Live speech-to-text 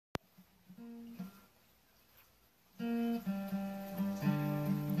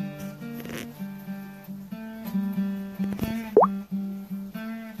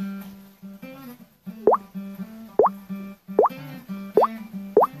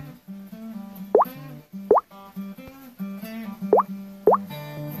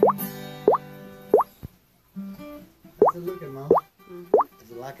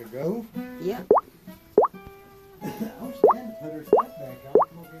ago. Yep. I was trying to put her stuff back on.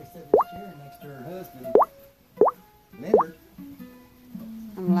 Come over here and sit in this chair next to her husband, Leonard.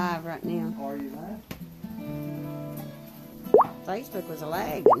 I'm live right now. Are you live? Facebook was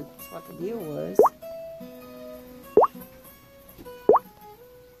lagging. That's what the deal was.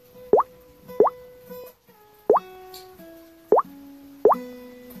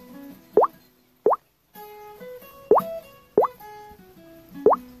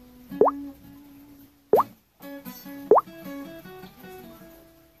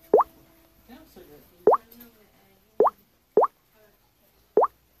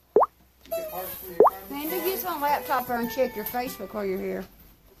 Man, do use my laptop there and check your Facebook while you're here.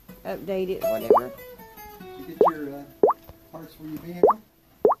 Update it, whatever. Did you get your parts for your vehicle?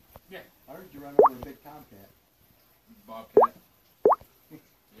 Yeah. I heard you run over a big tomcat. Bobcat. Yeah.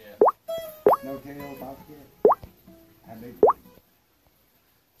 No tail bobcat? How big was it?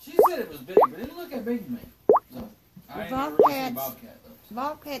 She said it was big, but it didn't look that big to me. So, I ain't never really seen Bobcat though.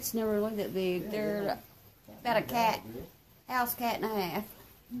 Bobcats never look that big. They're about a cat, house cat and a half.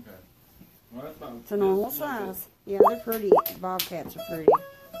 Okay. Well, that's about It's a normal size. Yeah, they're pretty. Bobcats are pretty. Why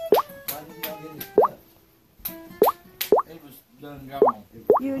did y'all get his stuff? It was done gone.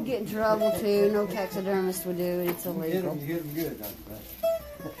 You would get in trouble too. No taxidermist would do it. It's illegal. You hit him good, don't you?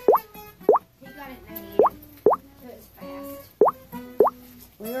 He got it in the end. It was fast.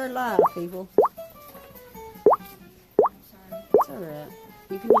 We are live, people. I'm sorry. It's alright.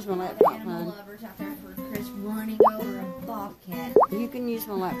 You can use my laptop, Animal hon. lovers out there for Chris running over a bobcat. You can use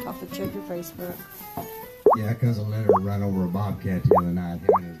my laptop to check your Facebook. Yeah, cousin let her run over a bobcat the other night. Him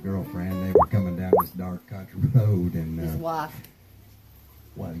and his girlfriend, they were coming down this dark country road, and His wife.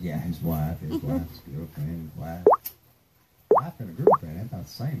 well, yeah, his wife, his wife's girlfriend, his wife. Wife and a girlfriend, that's about the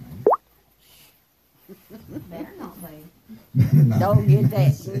same, ain't Better not be. it? No. Don't get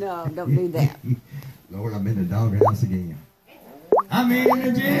that. No, don't do that. Lord, I'm in the doghouse again. I'm in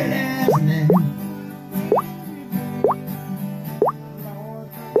the jailhouse now.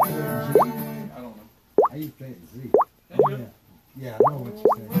 I don't know. How you playing Z? Yeah. Yeah, I know what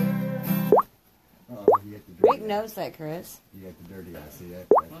you're saying. Oh, you got the dirty Rick knows that, Chris. You got the dirty eye. See that?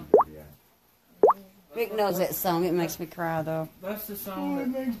 That's the dirty eye. Rick knows that song. It makes me cry, though. That's the song that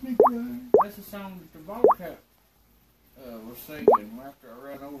makes me cry. that's the song that the Bobcat was singing after I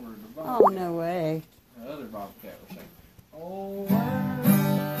ran over the Bobcat. Oh, no way. The other Bobcat was singing. Oh,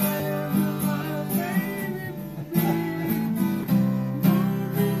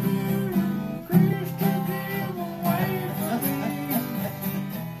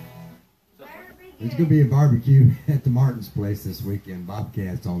 There's going to be a barbecue at the Martin's place this weekend.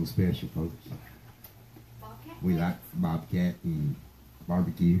 Bobcat's on special, folks. Bobcat? We like bobcat and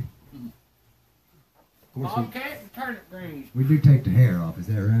barbecue. Of course, Bobcat and turnip greens. we do take the hair off. Is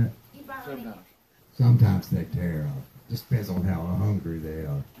that right? You brought me. Sometimes. Sometimes take the hair off. Just depends on how hungry they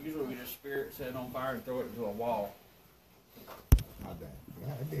are. Usually we just spear it, set it on fire, and throw it into a wall. Not bad. Yeah,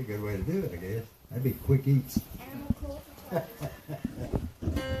 that'd be a good way to do it, I guess. That'd be quick eats. Animal cool for toys.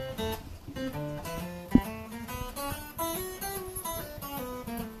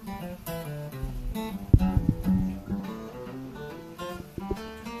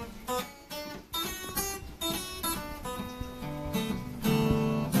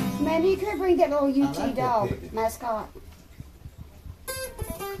 Man, you could bring that little UT like that dog picture. mascot.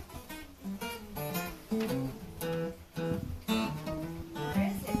 Where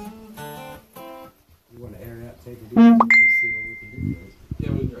is it? You want to air it out, take it easy, just see what we can do with it.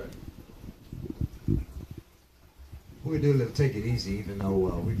 Yeah, we try. We'll do a little take it easy, even though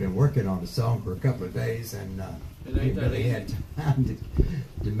we've been working on the song for a couple of days and It we ain't that really easy. had time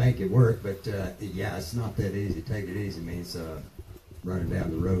to make it work. But yeah, it's not that easy. Take it easy means running down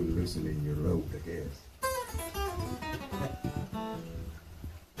the road and loosening your rope, I guess.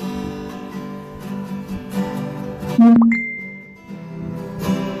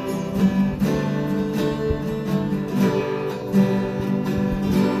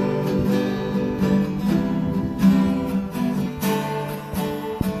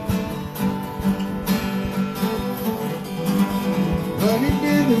 Running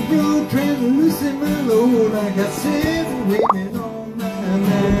down the road, trying to loosen my load. I got 7 women on my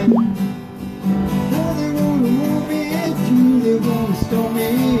mind. 4 they wanna want me, and 2 they wanna stone me,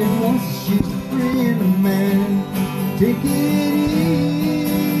 and one says she's a friend of mine. Take it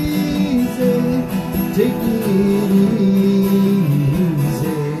easy, take it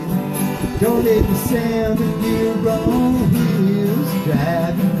easy. Don't let the sound of your wrong heels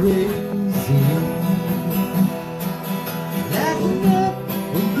drive you crazy. Lighten up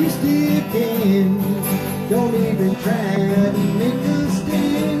when you step in. Don't even try to make a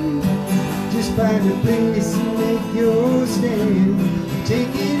stand. place and make your stand. Take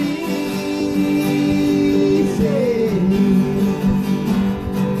it easy.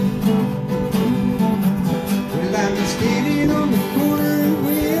 Well, I'm standing on the corner in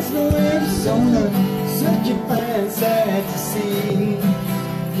Winslow, Arizona, such a fine sight to see.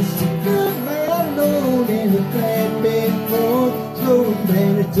 Just a good man load in a flatbed Ford, slowing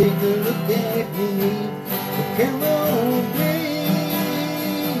down to take a look at me. But come on,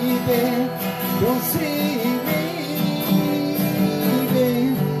 baby, don't see me,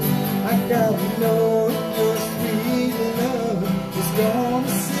 baby. I gotta know your sweet love is gonna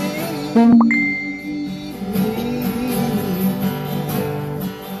save me.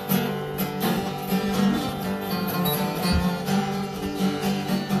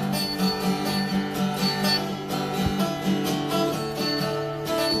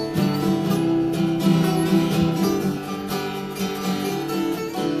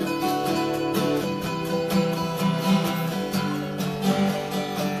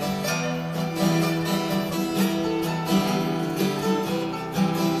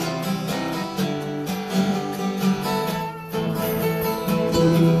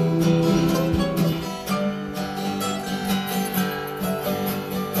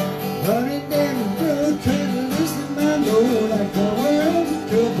 Running down the road, trying to loosen my load, like a world of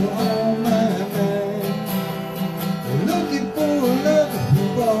trouble on my mind. Looking for a lover who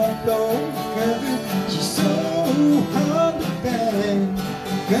won't blow cover. She's so hard to find.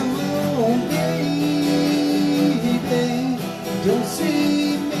 Come on, baby, don't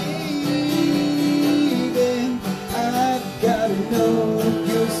see me, baby. I've gotta know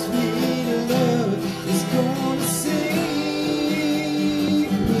your sweet love is gonna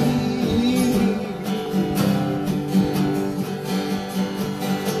save me.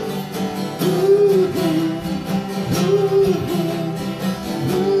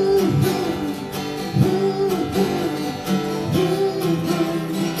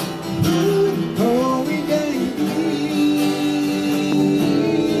 Oh, we got it easy.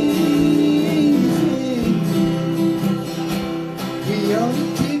 We ought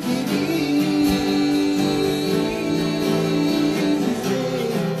to take it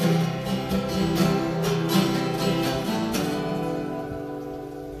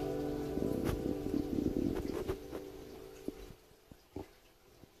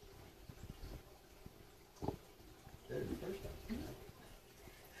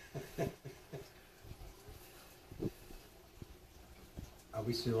Are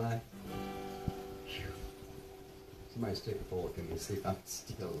we still live? Phew. Somebody stick a fork in me, see if I'm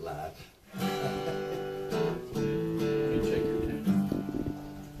still alive. You check your tune.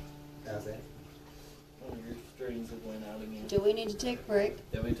 How's that? Oh, your strings have went out again. Do we need to take a break?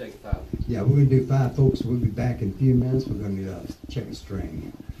 Yeah, we take 5. Yeah, we're going to do 5, folks. We'll be back in a few minutes. We're going to check a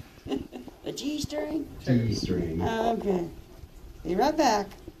string. A G string? G string. Okay. Be right back.